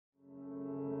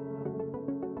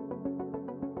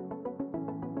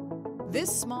This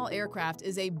small aircraft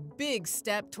is a big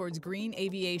step towards green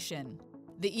aviation.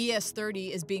 The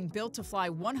ES-30 is being built to fly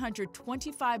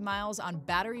 125 miles on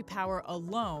battery power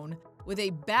alone, with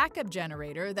a backup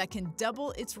generator that can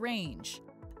double its range.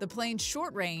 The plane's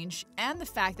short range and the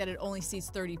fact that it only seats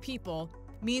 30 people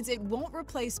means it won't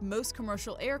replace most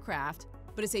commercial aircraft,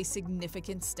 but it's a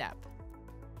significant step.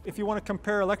 If you want to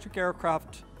compare electric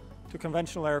aircraft to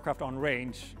conventional aircraft on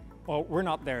range, well, we're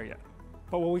not there yet.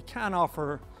 But what we can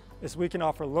offer is we can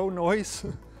offer low noise,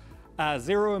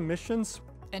 zero emissions.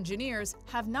 Engineers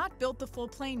have not built the full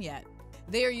plane yet.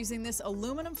 They are using this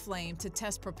aluminum frame to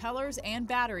test propellers and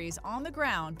batteries on the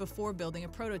ground before building a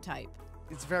prototype.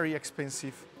 It's very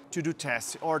expensive to do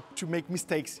tests or to make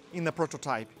mistakes in the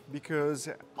prototype because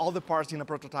all the parts in the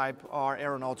prototype are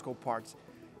aeronautical parts.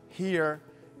 Here,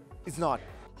 it's not.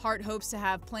 Heart hopes to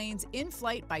have planes in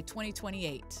flight by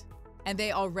 2028. And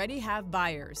they already have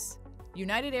buyers.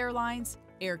 United Airlines,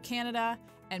 Air Canada,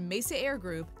 and Mesa Air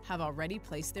Group have already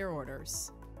placed their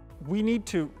orders. We need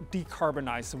to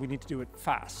decarbonize, and we need to do it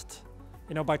fast.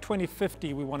 By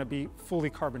 2050, we want to be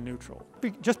fully carbon neutral.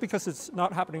 Just because it's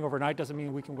not happening overnight doesn't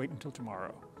mean we can wait until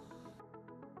tomorrow.